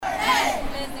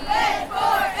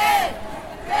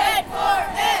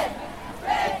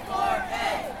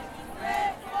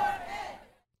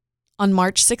On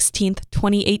March 16,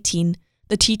 2018,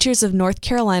 the teachers of North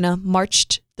Carolina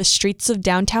marched the streets of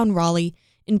downtown Raleigh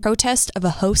in protest of a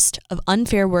host of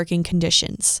unfair working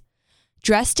conditions.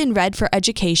 Dressed in red for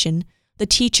education, the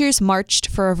teachers marched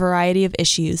for a variety of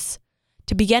issues.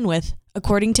 To begin with,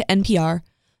 according to NPR,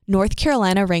 North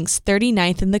Carolina ranks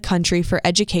 39th in the country for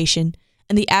education,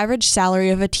 and the average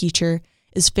salary of a teacher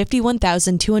is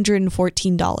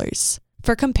 $51,214.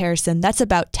 For comparison, that's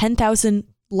about $10,000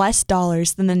 less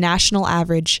dollars than the national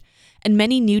average, and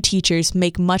many new teachers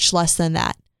make much less than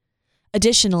that.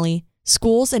 Additionally,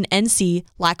 schools in NC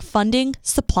lack funding,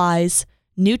 supplies,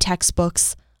 new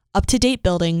textbooks, up-to-date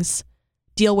buildings,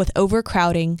 deal with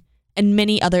overcrowding, and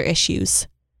many other issues.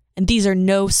 And these are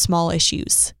no small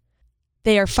issues.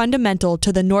 They are fundamental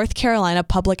to the North Carolina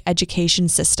public education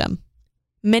system.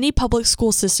 Many public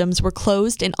school systems were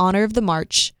closed in honor of the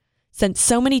march, since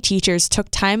so many teachers took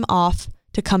time off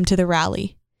to come to the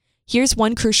rally. Here's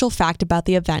one crucial fact about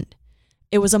the event.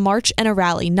 It was a march and a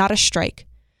rally, not a strike.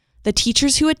 The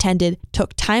teachers who attended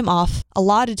took time off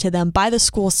allotted to them by the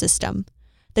school system.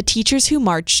 The teachers who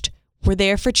marched were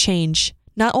there for change,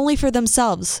 not only for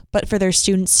themselves, but for their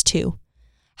students too.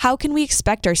 How can we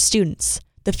expect our students,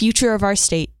 the future of our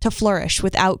state, to flourish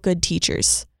without good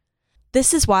teachers?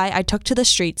 This is why I took to the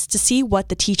streets to see what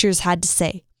the teachers had to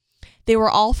say. They were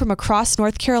all from across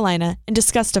North Carolina and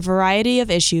discussed a variety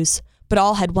of issues, but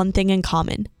all had one thing in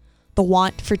common: the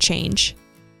want for change.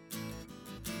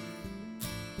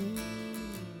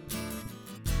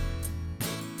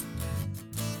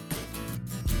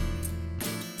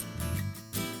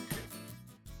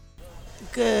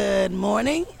 Good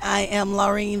morning. I am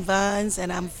Laureen Vines,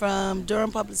 and I'm from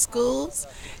Durham Public Schools.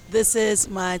 This is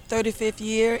my 35th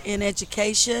year in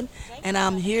education, and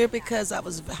I'm here because I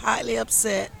was highly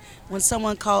upset when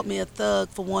someone called me a thug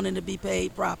for wanting to be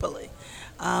paid properly.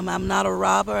 I'm not a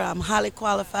robber. I'm highly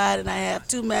qualified, and I have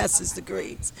 2 master's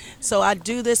degrees. So I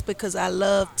do this because I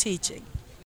love teaching.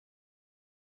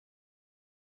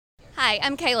 Hi,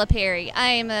 I'm Kayla Perry. I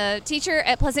am a teacher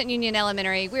at Pleasant Union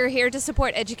Elementary. We're here to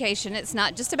support education. It's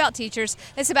not just about teachers,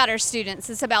 it's about our students.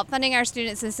 It's about funding our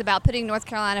students. It's about putting North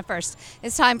Carolina first.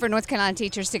 It's time for North Carolina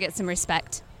teachers to get some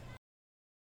respect.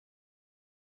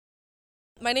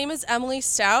 My name is Emily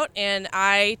Stout, and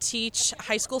I teach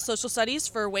high school social studies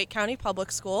for Wake County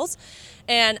Public Schools.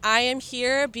 And I am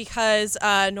here because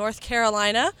North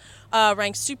Carolina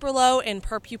ranks super low in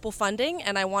per pupil funding,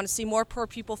 and I want to see more per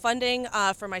pupil funding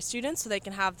for my students so they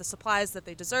can have the supplies that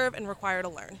they deserve and require to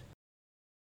learn.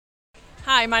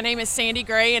 Hi, my name is Sandy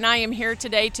Gray, and I am here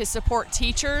today to support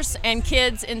teachers and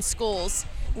kids in schools.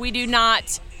 We do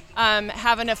not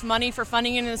have enough money for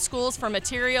funding in the schools for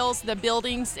materials, the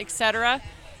buildings, etc.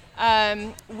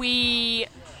 We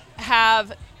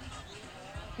have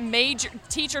major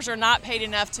teachers are not paid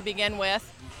enough to begin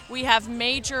with. We have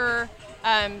major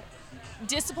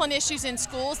discipline issues in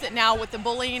schools that now with the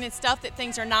bullying and stuff that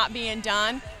things are not being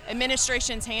done.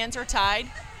 Administration's hands are tied.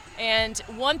 And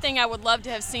one thing I would love to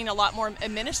have seen a lot more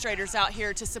administrators out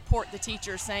here to support the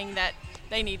teachers saying that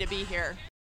they need to be here.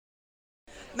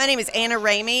 My name is Anna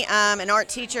Ramey. I'm an art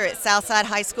teacher at Southside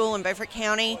High School in Beaufort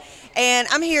County, and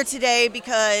I'm here today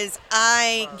because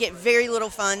I get very little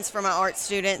funds for my art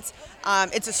students.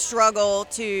 It's a struggle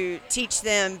to teach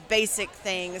them basic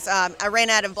things. I ran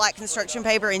out of black construction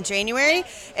paper in January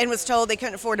and was told they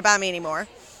couldn't afford to buy me anymore.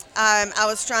 I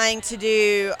was trying to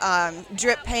do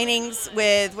drip paintings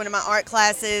with one of my art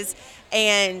classes,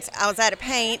 and I was out of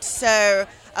paint, so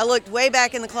I looked way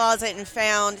back in the closet and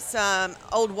found some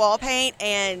old wall paint,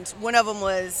 and one of them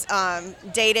was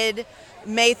dated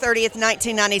May 30th,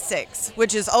 1996,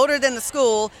 which is older than the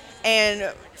school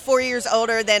and 4 years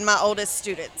older than my oldest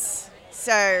students.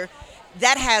 So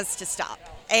that has to stop.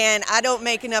 And I don't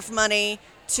make enough money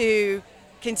to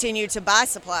continue to buy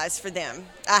supplies for them.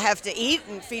 I have to eat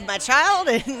and feed my child,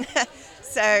 and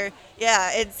so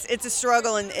yeah, it's a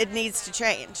struggle and it needs to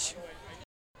change.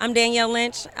 I'm Danielle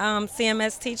Lynch. I'm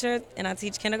CMS teacher, and I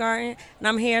teach kindergarten. And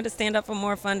I'm here to stand up for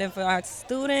more funding for our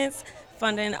students,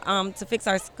 funding to fix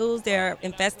our schools. They're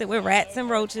infested with rats and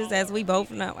roaches, as we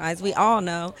both know, as we all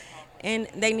know. And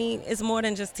it's more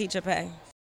than just teacher pay.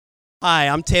 Hi,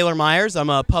 I'm Taylor Myers.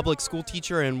 I'm a public school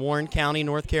teacher in Warren County,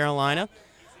 North Carolina.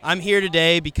 I'm here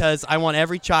today because I want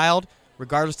every child,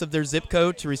 regardless of their zip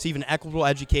code, to receive an equitable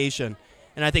education.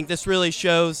 And I think this really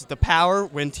shows the power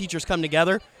when teachers come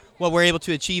together, what we're able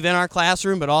to achieve in our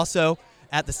classroom, but also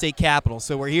at the state capitol.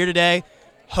 So we're here today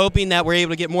hoping that we're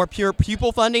able to get more pure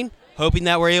pupil funding, hoping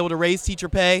that we're able to raise teacher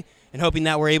pay, and hoping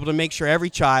that we're able to make sure every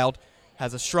child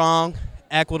has a strong,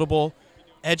 equitable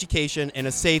education in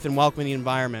a safe and welcoming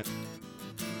environment.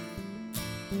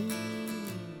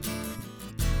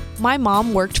 My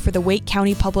mom worked for the Wake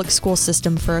County Public School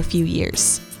System for a few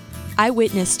years. I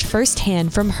witnessed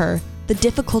firsthand from her the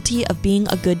difficulty of being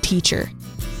a good teacher.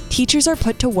 Teachers are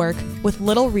put to work with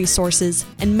little resources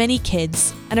and many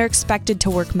kids and are expected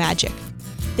to work magic.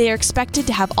 They are expected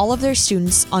to have all of their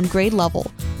students on grade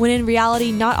level, when in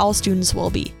reality not all students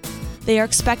will be. They are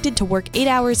expected to work 8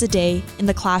 hours a day in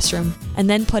the classroom and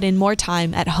then put in more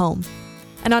time at home.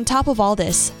 And on top of all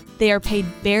this, they are paid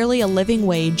barely a living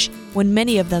wage when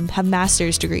many of them have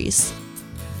master's degrees.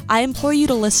 I implore you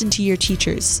to listen to your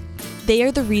teachers. They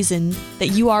are the reason that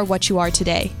you are what you are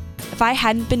today. If I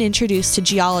hadn't been introduced to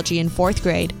geology in 4th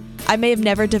grade, I may have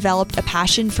never developed a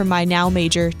passion for my now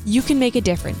major. You can make a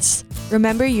difference.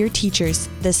 Remember your teachers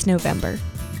this November.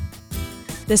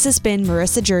 This has been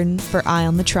Marissa Jordan for Eye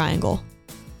on the Triangle.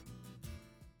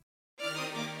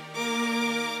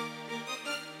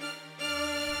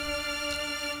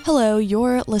 Hello,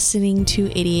 you're listening to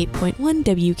 88.1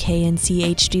 WKNC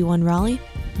HD1 Raleigh.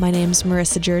 My name's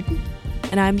Marissa Jordan,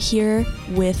 and I'm here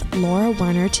with Laura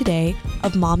Werner today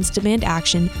of Moms Demand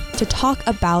Action to talk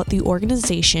about the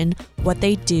organization, what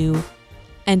they do,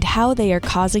 and how they are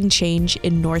causing change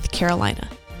in North Carolina.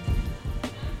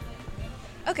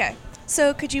 Okay,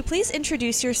 so could you please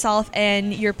introduce yourself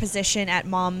and your position at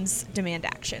Moms Demand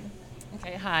Action?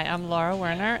 Okay, hi, I'm Laura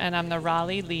Werner, and I'm the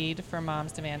Raleigh lead for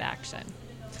Moms Demand Action.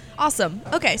 Awesome.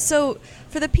 Okay, so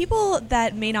for the people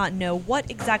that may not know,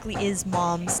 what exactly is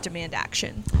Moms Demand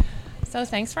Action? So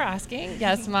thanks for asking.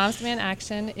 Yes, Moms Demand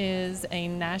Action is a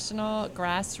national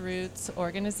grassroots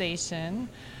organization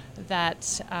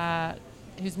that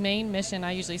whose main mission,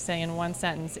 I usually say in one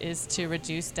sentence, is to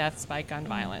reduce deaths by gun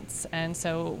violence. And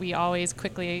so we always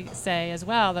quickly say as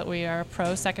well that we are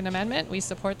pro-Second Amendment. We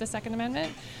support the Second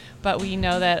Amendment, but we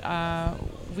know that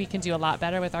we can do a lot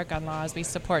better with our gun laws. We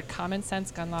support common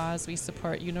sense gun laws. We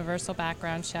support universal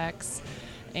background checks.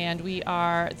 And we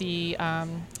are the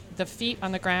feet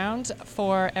on the ground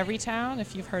for Everytown,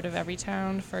 if you've heard of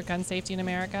Everytown for gun safety in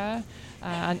America.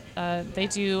 They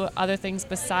do other things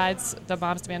besides the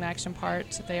Moms Demand Action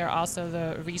part. They are also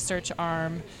the research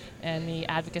arm and the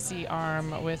advocacy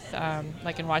arm with,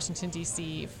 like in Washington,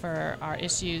 D.C. for our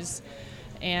issues.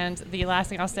 And the last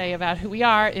thing I'll say about who we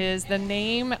are is the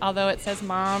name, although it says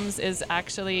moms, is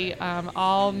actually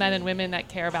all men and women that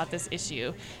care about this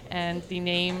issue. And the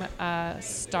name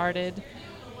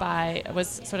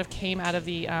came out of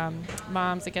the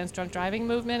Moms Against Drunk Driving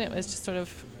movement. It was just sort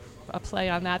of a play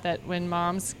on that when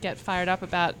moms get fired up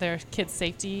about their kids'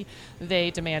 safety,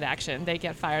 they demand action. They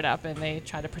get fired up and they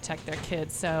try to protect their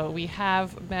kids. So we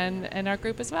have men in our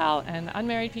group as well, and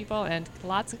unmarried people, and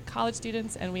lots of college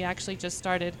students, and we actually just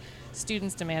started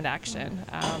Students Demand Action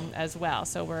as well.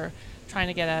 So we're trying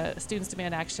to get a Students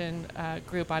Demand Action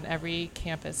group on every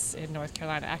campus in North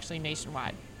Carolina, actually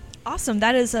nationwide. Awesome.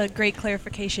 That is a great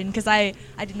clarification because I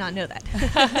did not know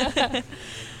that.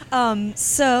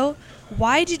 So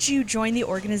why did you join the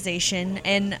organization?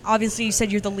 And obviously you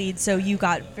said you're the lead, so you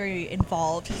got very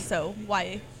involved. So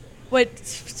why? What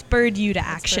spurred you to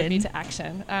action? Spurred me to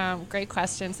action. Great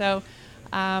question. So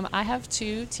I have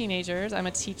 2 teenagers. I'm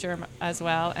a teacher as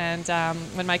well. And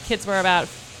when my kids were about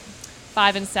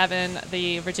 5 and 7,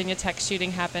 the Virginia Tech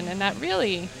shooting happened, and that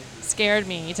really scared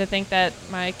me to think that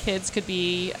my kids could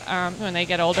be, when they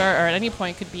get older or at any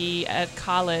point, could be at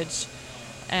college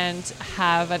and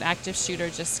have an active shooter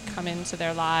just come into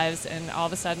their lives, and all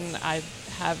of a sudden I'd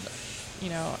have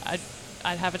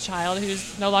a child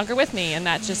who's no longer with me, and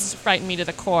that just frightened me to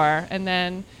the core. And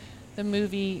then the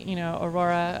movie,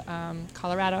 Aurora,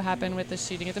 Colorado happened with the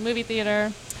shooting at the movie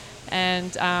theater,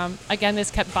 and again, this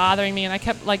kept bothering me, and I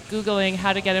kept Googling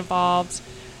how to get involved.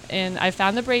 And I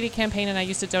found the Brady campaign, and I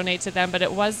used to donate to them, but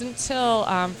it wasn't until,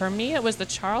 for me, it was the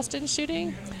Charleston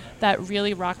shooting that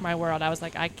really rocked my world. I was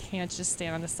like, I can't just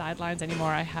stand on the sidelines anymore.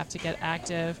 I have to get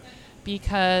active,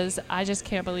 because I just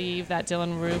can't believe that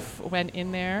Dylan Roof went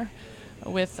in there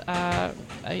with a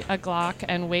Glock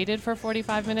and waited for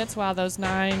 45 minutes while those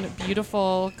 9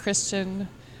 beautiful Christian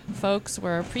folks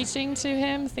were preaching to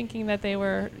him, thinking that they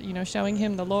were, showing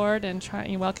him the Lord and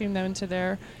welcoming them into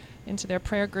their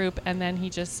prayer group, and then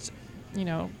he just,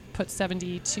 put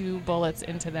 72 bullets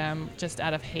into them just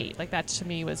out of hate. That to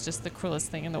me was just the cruelest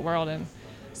thing in the world. And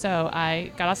so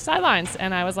I got off the sidelines,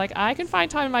 and I was like, I can find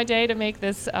time in my day to make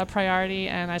this a priority,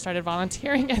 and I started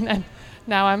volunteering, and then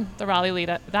now I'm the Raleigh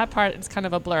lead. That part is kind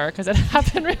of a blur because it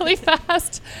happened really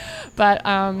fast. But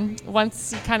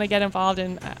once you kind of get involved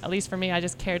in, at least for me, I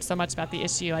just cared so much about the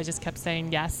issue. I just kept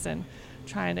saying yes and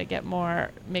trying to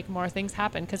make more things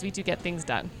happen, because we do get things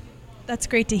done. That's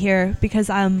great to hear, because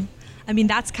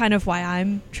that's kind of why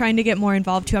I'm trying to get more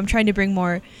involved too. I'm trying to bring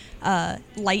more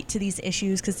light to these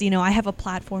issues, because I have a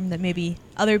platform that maybe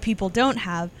other people don't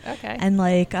have. Okay. And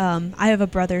like I have a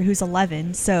brother who's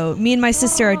 11, so me and my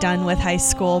sister are done with high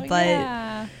school, but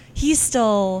yeah. he's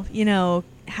still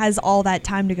has all that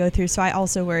time to go through, so I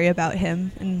also worry about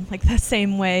him in like the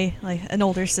same way, like an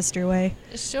older sister way.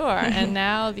 Sure. And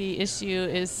now the issue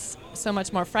is so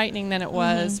much more frightening than it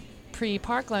was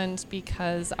pre-Parkland,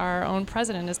 because our own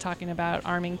president is talking about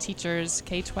arming teachers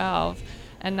K-12,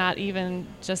 and not even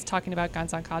just talking about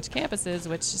guns on college campuses,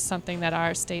 which is something that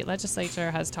our state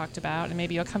legislature has talked about, and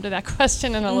maybe you'll come to that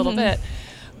question in a little bit.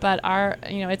 But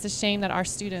it's a shame that our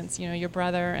students, your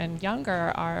brother and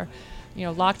younger, are,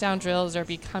 lockdown drills are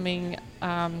becoming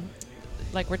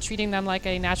like we're treating them like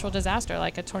a natural disaster,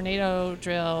 like a tornado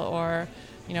drill or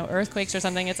earthquakes or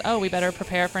something. It's, we better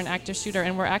prepare for an active shooter,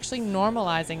 and we're actually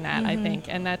normalizing that, I think,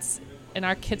 and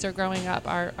our kids are growing up,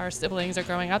 our siblings are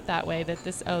growing up that way, that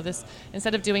this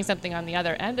instead of doing something on the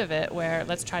other end of it where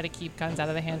let's try to keep guns out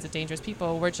of the hands of dangerous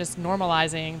people, we're just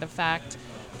normalizing the fact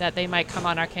that they might come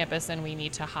on our campus and we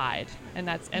need to hide, and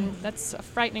that's a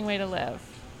frightening way to live.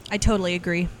 I totally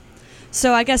agree.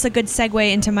 So I guess a good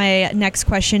segue into my next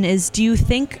question is, do you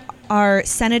think our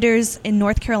senators in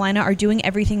North Carolina are doing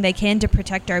everything they can to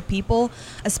protect our people,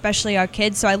 especially our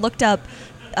kids? So I looked up,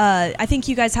 I think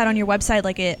you guys had on your website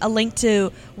like a link to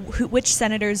which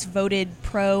senators voted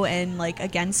pro and like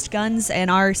against guns,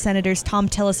 and our senators Thom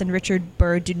Tillis and Richard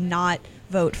Burr do not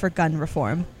vote for gun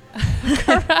reform.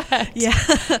 Correct. Yeah.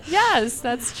 Yes,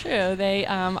 that's true. They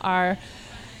are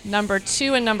number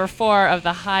 2 and number 4 of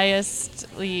the highest.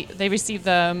 They receive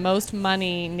the most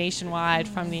money nationwide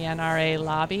from the NRA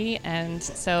lobby, and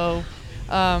so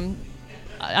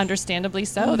understandably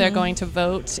so, they're going to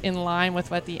vote in line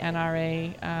with what the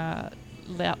NRA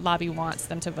lobby wants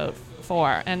them to vote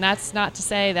for. And that's not to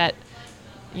say that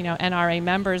NRA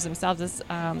members themselves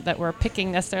that we're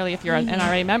picking necessarily. If you're an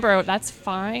NRA member, that's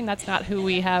fine. That's not who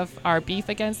we have our beef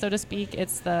against, so to speak.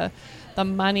 It's the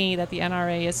money that the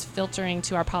NRA is filtering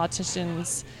to our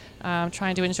politicians,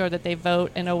 trying to ensure that they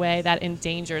vote in a way that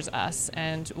endangers us.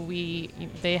 And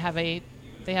they have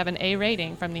an A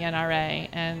rating from the NRA,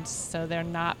 and so they're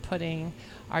not putting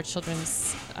our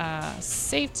children's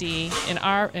safety, in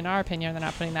our opinion, they're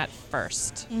not putting that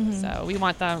first. So we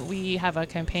want them. We have a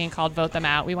campaign called Vote Them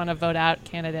Out. We want to vote out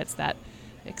candidates that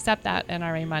accept that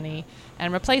NRA money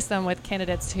and replace them with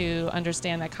candidates who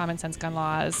understand that common sense gun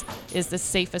laws is the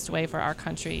safest way for our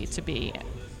country to be.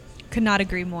 Could not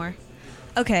agree more.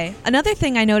 Okay, another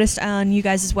thing I noticed on you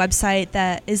guys'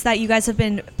 website is that you guys have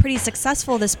been pretty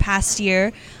successful this past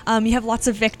year. You have lots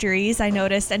of victories, I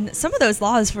noticed, and some of those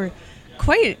laws were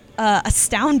quite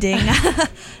astounding.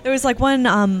 There was like one,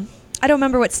 I don't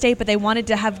remember what state, but they wanted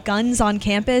to have guns on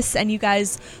campus, and you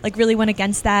guys like really went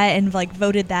against that and like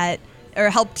voted that, or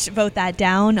helped vote that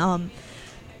down.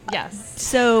 Yes.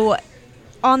 So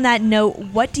on that note,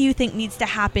 what do you think needs to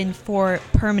happen for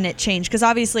permanent change? Because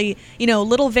obviously,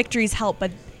 little victories help,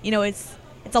 but it's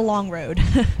a long road.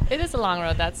 It is a long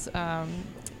road. That's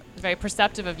very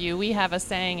perceptive of you. We have a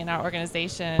saying in our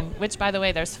organization, which, by the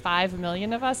way, there's 5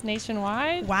 million of us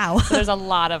nationwide. Wow. So there's a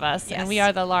lot of us, Yes. and we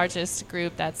are the largest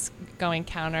group that's going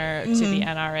counter to the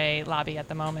NRA lobby at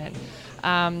the moment.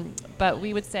 But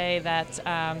we would say that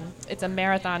it's a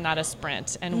marathon, not a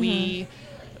sprint, and we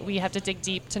have to dig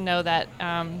deep to know that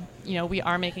we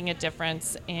are making a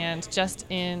difference. And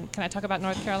can I talk about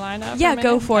North Carolina? Yeah,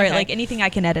 go for it. Okay. Like anything I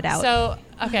can edit out. So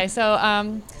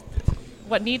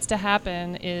what needs to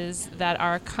happen is that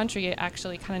our country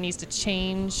actually kind of needs to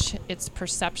change its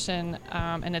perception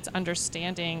and its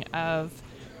understanding of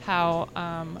how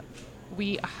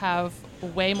we have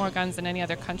way more guns than any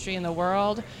other country in the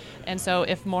world. And so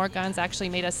if more guns actually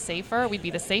made us safer, we'd be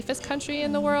the safest country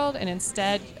in the world. And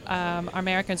instead,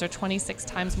 Americans are 26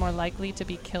 times more likely to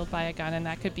be killed by a gun, and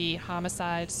that could be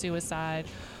homicide, suicide,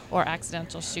 or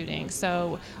accidental shooting.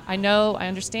 So I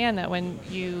understand that when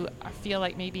you feel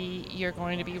like maybe you're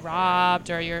going to be robbed,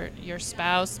 or your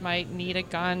spouse might need a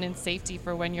gun in safety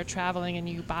for when you're traveling and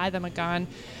you buy them a gun,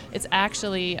 it's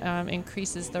actually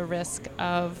increases the risk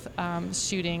of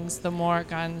shootings the more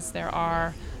guns there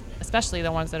are, especially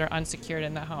the ones that are unsecured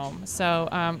in the home.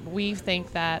 So we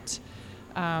think that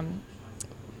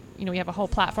we have a whole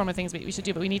platform of things we should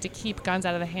do, but we need to keep guns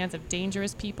out of the hands of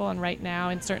dangerous people. And right now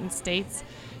in certain states,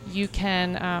 you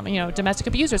can, domestic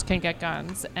abusers can get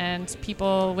guns, and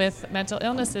people with mental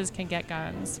illnesses can get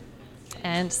guns.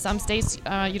 And some states,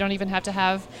 you don't even have to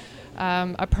have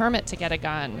a permit to get a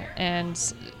gun. And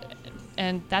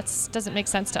that doesn't make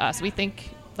sense to us. We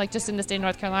think, like just in the state of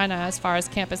North Carolina, as far as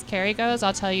campus carry goes,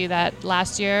 I'll tell you that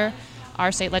last year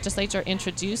our state legislature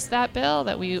introduced that bill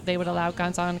that they would allow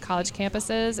guns on college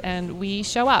campuses, and we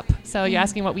show up. So you're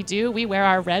asking what we do. We wear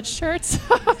our red shirts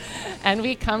and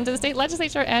we come to the state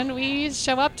legislature and we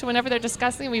show up to whenever they're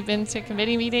discussing. We've been to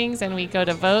committee meetings and we go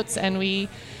to votes, and we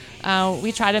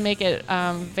try to make it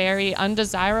very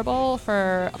undesirable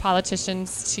for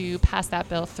politicians to pass that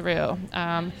bill through.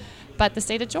 But the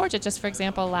state of Georgia, just for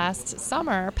example, last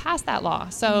summer passed that law.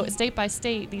 So state by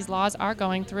state, these laws are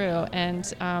going through. And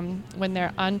when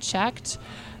they're unchecked,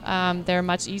 they're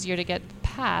much easier to get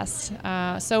passed.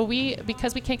 So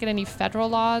because we can't get any federal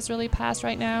laws really passed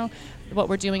right now, what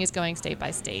we're doing is going state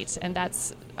by state. And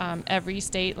that's every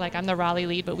state. Like, I'm the Raleigh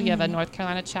lead, but we have a North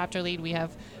Carolina chapter lead.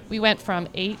 We went from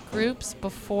 8 groups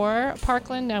before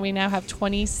Parkland. Now we have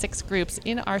 26 groups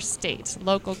in our state,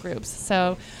 local groups.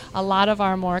 So a lot of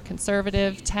our more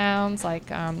conservative towns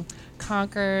like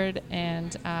Concord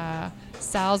and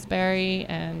Salisbury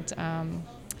and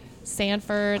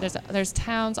Sanford, there's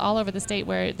towns all over the state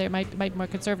where there might be more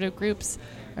conservative groups,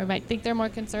 or might think they're more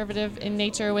conservative in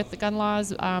nature with the gun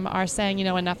laws, are saying,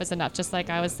 enough is enough, just like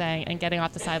I was saying, and getting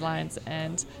off the sidelines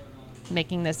and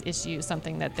making this issue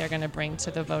something that they're going to bring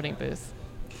to the voting booth.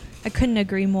 I couldn't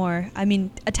agree more. I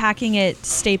mean, attacking it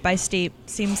state by state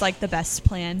seems like the best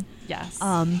plan. Yes.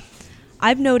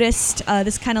 I've noticed,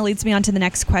 this kind of leads me on to the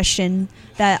next question,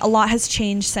 that a lot has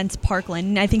changed since Parkland.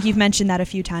 And I think you've mentioned that a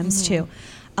few times too.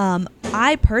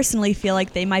 I personally feel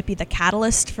like they might be the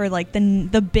catalyst for like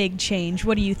the big change.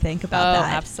 What do you think about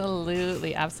that?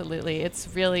 Absolutely. It's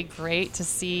really great to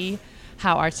see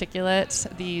how articulate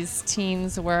these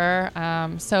teens were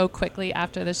so quickly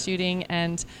after the shooting,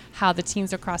 and how the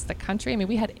teens across the country. I mean,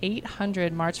 we had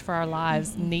 800 March for Our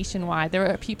Lives nationwide. There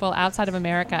were people outside of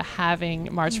America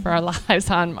having March for Our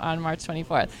Lives on March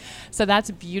 24th. So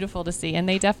that's beautiful to see. And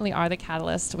they definitely are the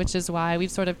catalyst, which is why we've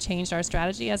sort of changed our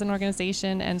strategy as an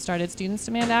organization and started Students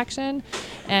Demand Action.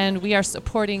 And we are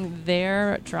supporting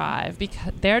their drive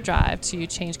to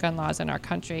change gun laws in our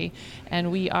country.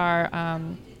 And we are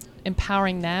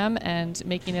empowering them and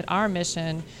making it our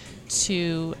mission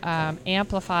to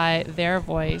amplify their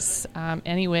voice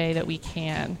any way that we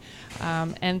can.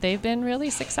 And they've been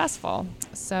really successful.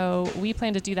 So we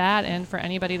plan to do that. And for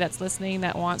anybody that's listening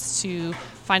that wants to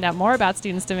find out more about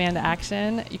Students Demand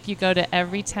Action, if you go to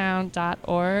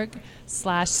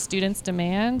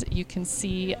everytown.org/studentsdemand, you can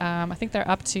see, I think they're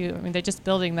up to, they're just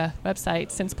building the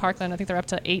website since Parkland. I think they're up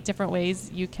to 8 different ways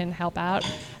you can help out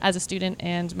as a student.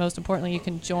 And most importantly, you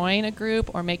can join a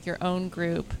group or make your own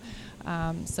group.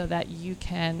 So that you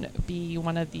can be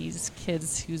one of these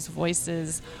kids whose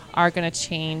voices are going to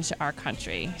change our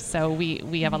country. So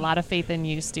we have a lot of faith in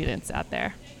you students out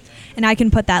there. And I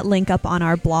can put that link up on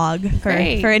our blog for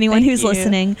anyone who's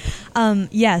listening.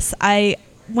 Yes,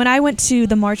 when I went to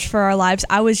the March for Our Lives,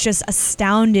 I was just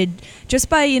astounded just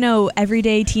by,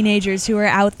 everyday teenagers who were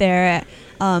out there.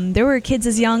 There were kids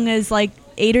as young as like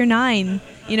 8 or 9,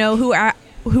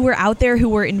 who were out there, who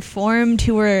were informed,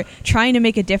 who were trying to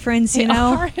make a difference, They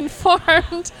are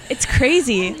informed. It's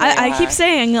crazy. I keep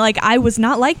saying, like, I was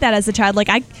not like that as a child. Like,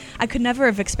 I could never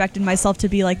have expected myself to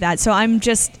be like that. So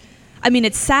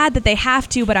it's sad that they have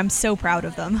to, but I'm so proud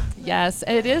of them. Yes,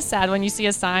 it is sad when you see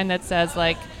a sign that says,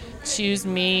 like, choose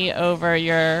me over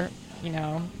your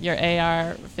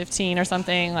AR-15 or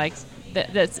something, like,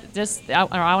 that's just, or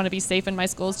I want to be safe in my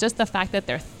schools. Just the fact that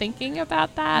they're thinking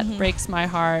about that breaks my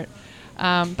heart.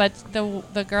 But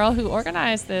the girl who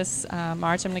organized this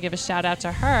march, I'm going to give a shout out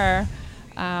to her.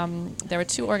 There were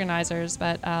 2 organizers,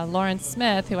 but Lauren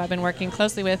Smith, who I've been working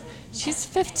closely with, she's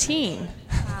 15. Wow.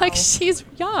 Like, she's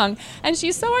young, and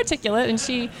she's so articulate, and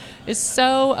she is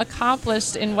so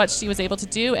accomplished in what she was able to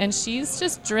do, and she's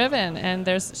just driven. And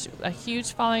there's a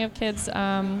huge following of kids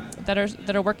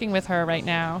that are working with her right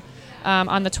now.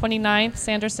 On the 29th,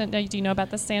 Sanderson, do you know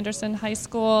about the Sanderson High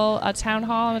School town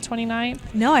hall on the 29th?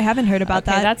 No, I haven't heard about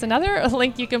that. That's another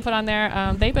link you can put on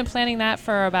there. They've been planning that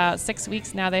for about 6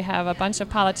 weeks now. They have a bunch of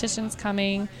politicians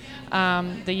coming,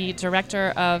 the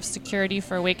director of security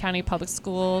for Wake County Public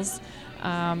Schools,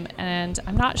 and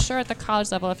I'm not sure at the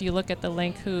college level if you look at the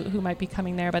link who might be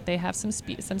coming there, but they have some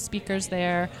speakers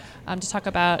there to talk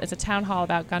about. It's a town hall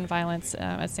about gun violence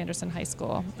at Sanderson High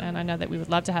School, and I know that we would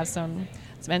love to have some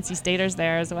NC Staters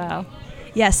there as well.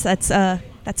 Yes,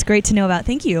 that's great to know about.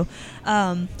 Thank you.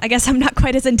 I guess I'm not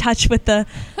quite as in touch with the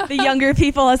younger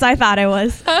people as I thought I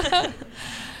was.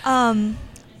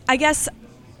 I guess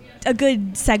a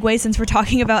good segue, since we're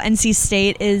talking about NC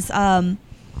State, is I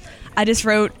just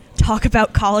wrote talk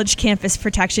about college campus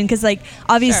protection, because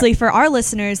obviously for our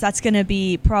listeners that's going to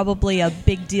be probably a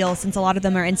big deal since a lot of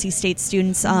them are NC State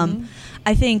students.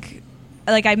 I think,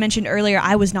 like I mentioned earlier,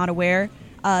 I was not aware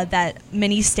that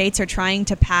many states are trying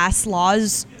to pass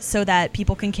laws so that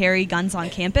people can carry guns on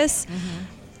campus.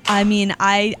 I mean,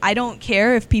 I don't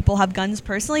care if people have guns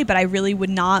personally, but I really would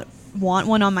not want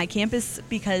one on my campus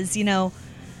because, you know,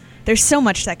 there's so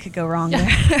much that could go wrong there.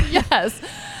 Yes,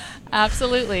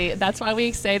 absolutely. That's why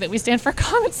we say that we stand for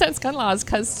common sense gun laws,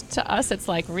 because to us it's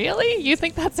like, really? You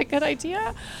think that's a good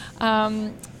idea?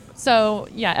 So,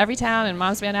 yeah, Everytown and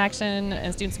Moms Demand Action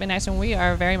and Students Demand Action, we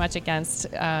are very much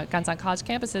against guns on college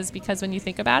campuses, because when you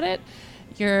think about it,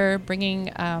 you're bringing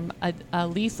a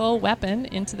lethal weapon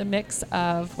into the mix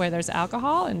of where there's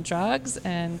alcohol and drugs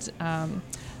and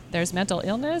there's mental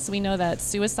illness. We know that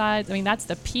suicide, I mean, that's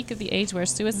the peak of the age where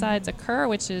suicides occur,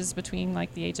 which is between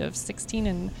like the age of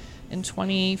 16 and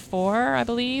 24, I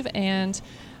believe. And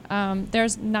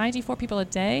there's 94 people a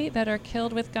day that are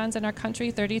killed with guns in our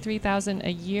country, 33,000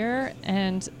 a year,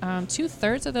 and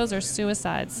 2/3 of those are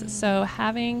suicides. So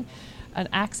having an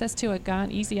access to a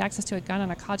gun, easy access to a gun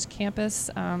on a college campus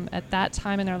at that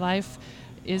time in their life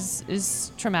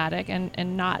is traumatic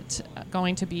and not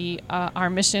going to be our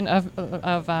mission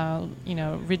of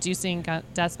reducing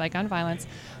deaths by gun violence.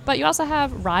 But you also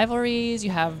have rivalries,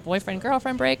 you have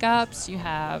boyfriend-girlfriend breakups, you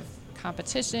have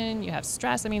competition, you have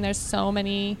stress. I mean, there's so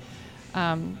many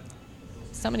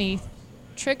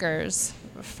triggers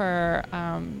for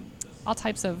all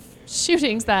types of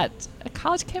shootings that a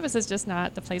college campus is just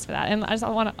not the place for that. And I just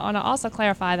want to also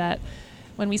clarify that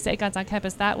when we say guns on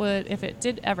campus, that would, if it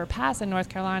did ever pass in North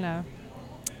Carolina,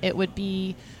 it would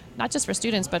be not just for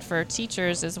students, but for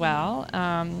teachers as well.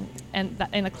 And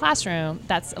in the classroom,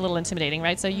 that's a little intimidating,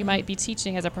 right? So you might be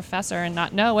teaching as a professor and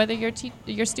not know whether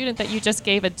your student that you just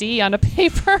gave a D on a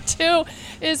paper to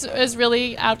is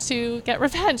really out to get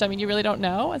revenge. I mean, you really don't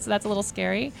know, and so that's a little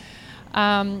scary.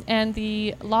 And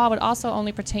the law would also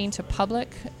only pertain to public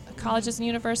colleges and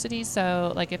universities.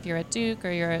 So like if you're at Duke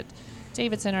or you're at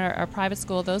Davidson or a private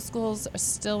school, those schools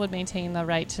still would maintain the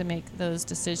right to make those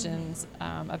decisions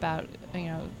about,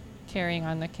 carrying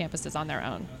on the campuses on their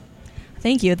own.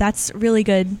 Thank you. That's really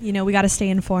good. You know, we got to stay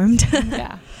informed.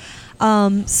 Yeah.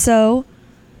 So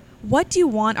what do you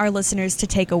want our listeners to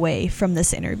take away from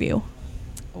this interview?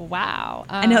 Wow.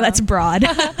 I know that's broad.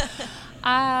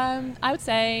 I would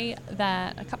say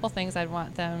that a couple things I'd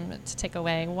want them to take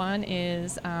away. One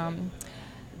is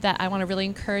that I want to really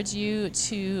encourage you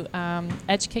to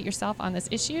educate yourself on this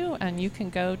issue, and you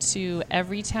can go to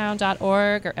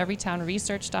everytown.org or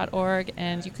everytownresearch.org,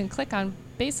 and you can click on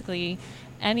basically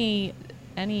any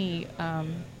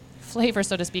flavor,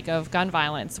 so to speak, of gun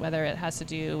violence, whether it has to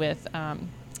do with how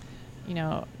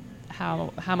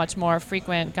much more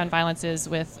frequent gun violence is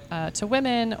with to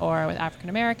women or with African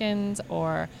Americans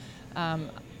or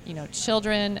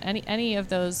children, any of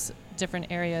those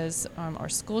different areas, or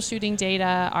school shooting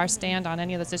data, our stand on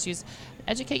any of those issues.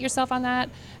 Educate yourself on that,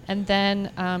 and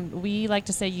then we like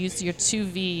to say use your 2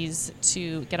 V's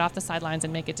to get off the sidelines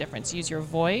and make a difference. Use your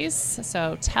voice.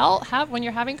 So when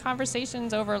you're having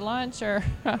conversations over lunch or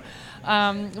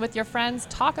with your friends,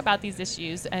 talk about these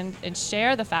issues and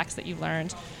share the facts that you've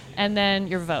learned. And then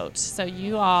your vote. So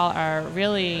you all are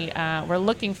really, we're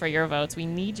looking for your votes. We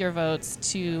need your votes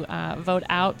to vote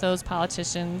out those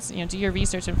politicians. Do your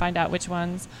research and find out which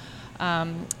ones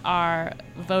are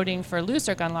voting for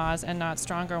looser gun laws and not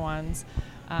stronger ones,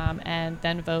 and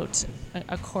then vote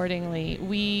accordingly.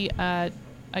 We are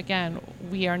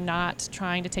not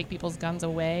trying to take people's guns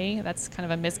away. That's kind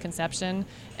of a misconception,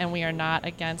 and we are not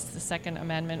against the Second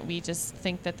Amendment. We just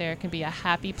think that there can be a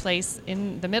happy place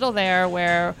in the middle there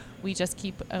where we just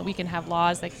we can have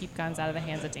laws that keep guns out of the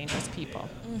hands of dangerous people.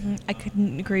 Mm-hmm. I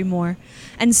couldn't agree more.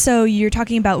 And so you're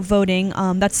talking about voting.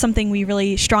 That's something we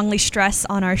really strongly stress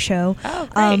on our show. Oh,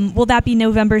 great. Will that be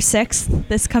November 6th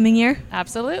this coming year?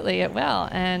 Absolutely, it will.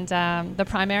 And the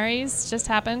primaries just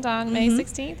happened on May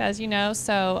 16th, as you know.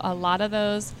 So a lot of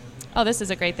those, this is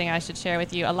a great thing I should share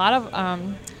with you. A lot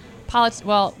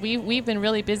of we've been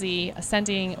really busy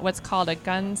sending what's called a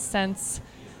Gun Sense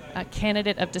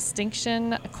candidate of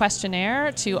distinction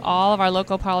questionnaire to all of our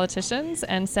local politicians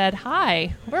and said,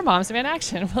 hi, we're Moms Demand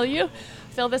Action. Will you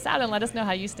fill this out and let us know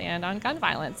how you stand on gun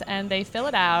violence? And they fill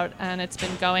it out, and it's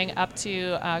been going up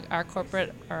to our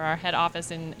corporate or our head office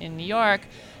in New York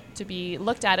to be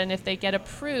looked at, and if they get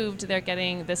approved, they're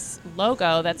getting this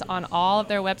logo that's on all of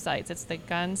their websites. It's the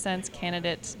Gun Sense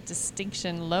Candidate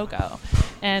Distinction logo.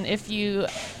 And if you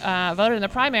voted in the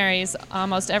primaries,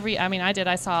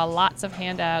 I saw lots of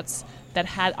handouts that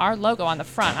had our logo on the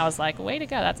front. I was like, way to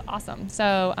go, that's awesome.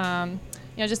 So,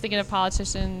 just thinking of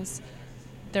politicians,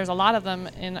 there's a lot of them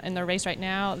in the race right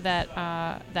now that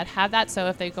have that. So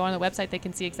if they go on the website, they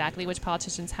can see exactly which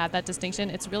politicians have that distinction.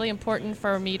 It's really important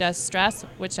for me to stress,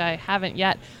 which I haven't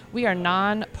yet, we are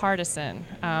nonpartisan.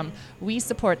 We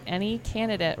support any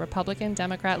candidate, Republican,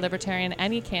 Democrat, Libertarian,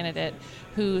 any candidate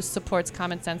who supports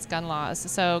common sense gun laws.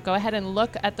 So go ahead and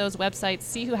look at those websites,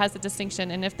 see who has the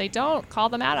distinction, and if they don't, call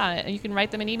them out on it. And you can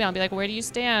write them an email and be like, where do you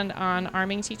stand on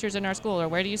arming teachers in our school, or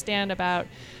where do you stand about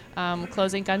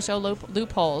closing gun show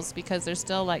loopholes, because there's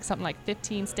still like something like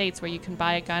 15 states where you can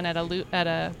buy a gun at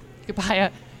a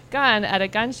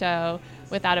gun show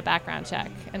without a background check,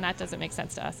 and that doesn't make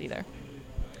sense to us either.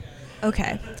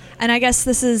 Okay. And I guess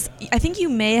I think you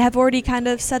may have already kind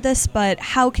of said this, but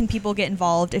how can people get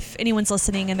involved if anyone's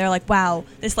listening and they're like, wow,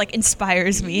 this like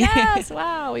inspires me? Yes,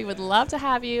 wow, we would love to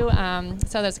have you.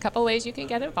 So there's a couple ways you can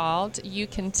get involved. You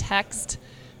can text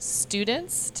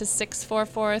students to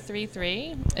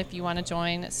 64433 if you want to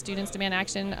join Students Demand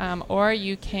Action, or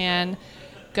you can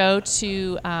go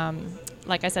to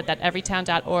like I said, that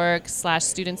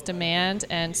everytown.org/studentsdemand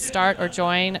and start or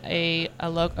join a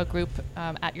group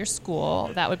at your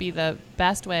school. That would be the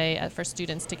best way for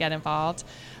students to get involved.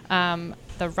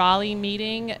 The Raleigh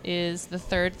meeting is the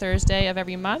third Thursday of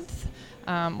every month,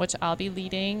 which I'll be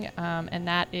leading, and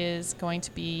that is going to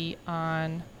be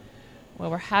on, well,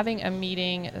 we're having a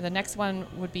meeting. The next one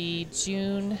would be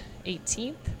June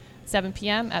 18th, 7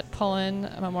 p.m. at Pullen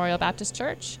Memorial Baptist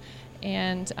Church.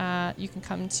 And you can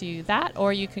come to that,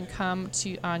 or you can come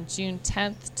to on June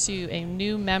 10th to a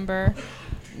new member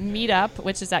meetup,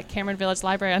 which is at Cameron Village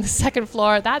Library on the second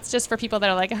floor. That's just for people that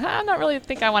are like, I don't really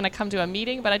think I want to come to a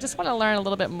meeting, but I just want to learn a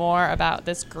little bit more about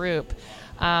this group.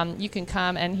 You can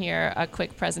come and hear a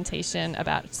quick presentation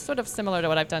about, sort of similar to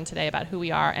what I've done today, about who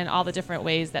we are and all the different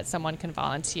ways that someone can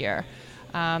volunteer.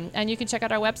 And you can check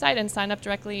out our website and sign up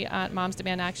directly at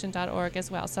momsdemandaction.org as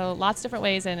well. So lots of different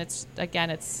ways, and it's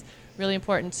really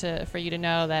important for you to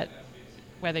know that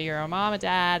whether you're a mom, a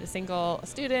dad, a single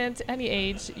student, any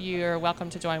age, you're welcome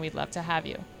to join. We'd love to have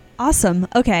you. Awesome.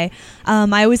 Okay.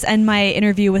 I always end my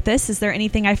interview with this. Is there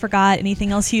anything I forgot?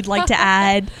 Anything else you'd like to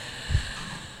add?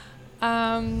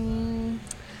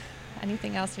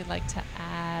 Anything else you'd like to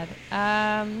add?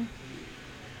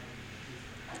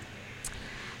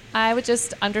 I would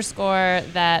just underscore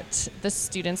that the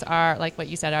students are, like what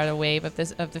you said, are the wave of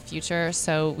the future.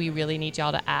 So we really need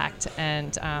y'all to act,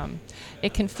 and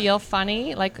it can feel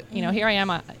funny. Like, here I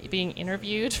am being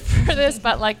interviewed for this,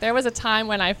 but like there was a time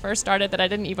when I first started that I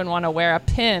didn't even want to wear a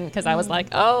pin because I was like,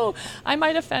 oh, I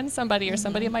might offend somebody, or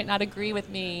somebody might not agree with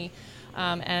me.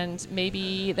 And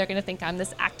maybe they're going to think I'm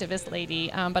this activist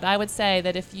lady. But I would say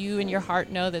that if you in your heart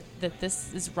know that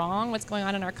this is wrong, what's going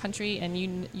on in our country, and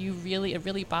it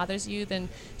really bothers you, then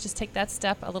just take that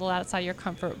step a little outside your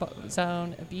comfort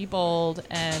zone, be bold,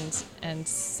 and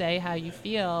say how you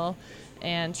feel,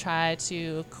 and try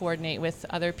to coordinate with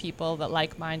other people that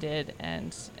like-minded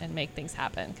and make things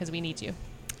happen, because we need you.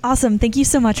 Awesome. Thank you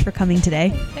so much for coming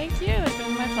today. Thank you. It's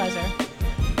been my pleasure.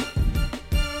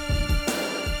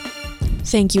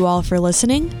 Thank you all for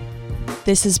listening.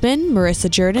 This has been Marissa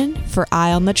Jordan for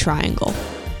Eye on the Triangle.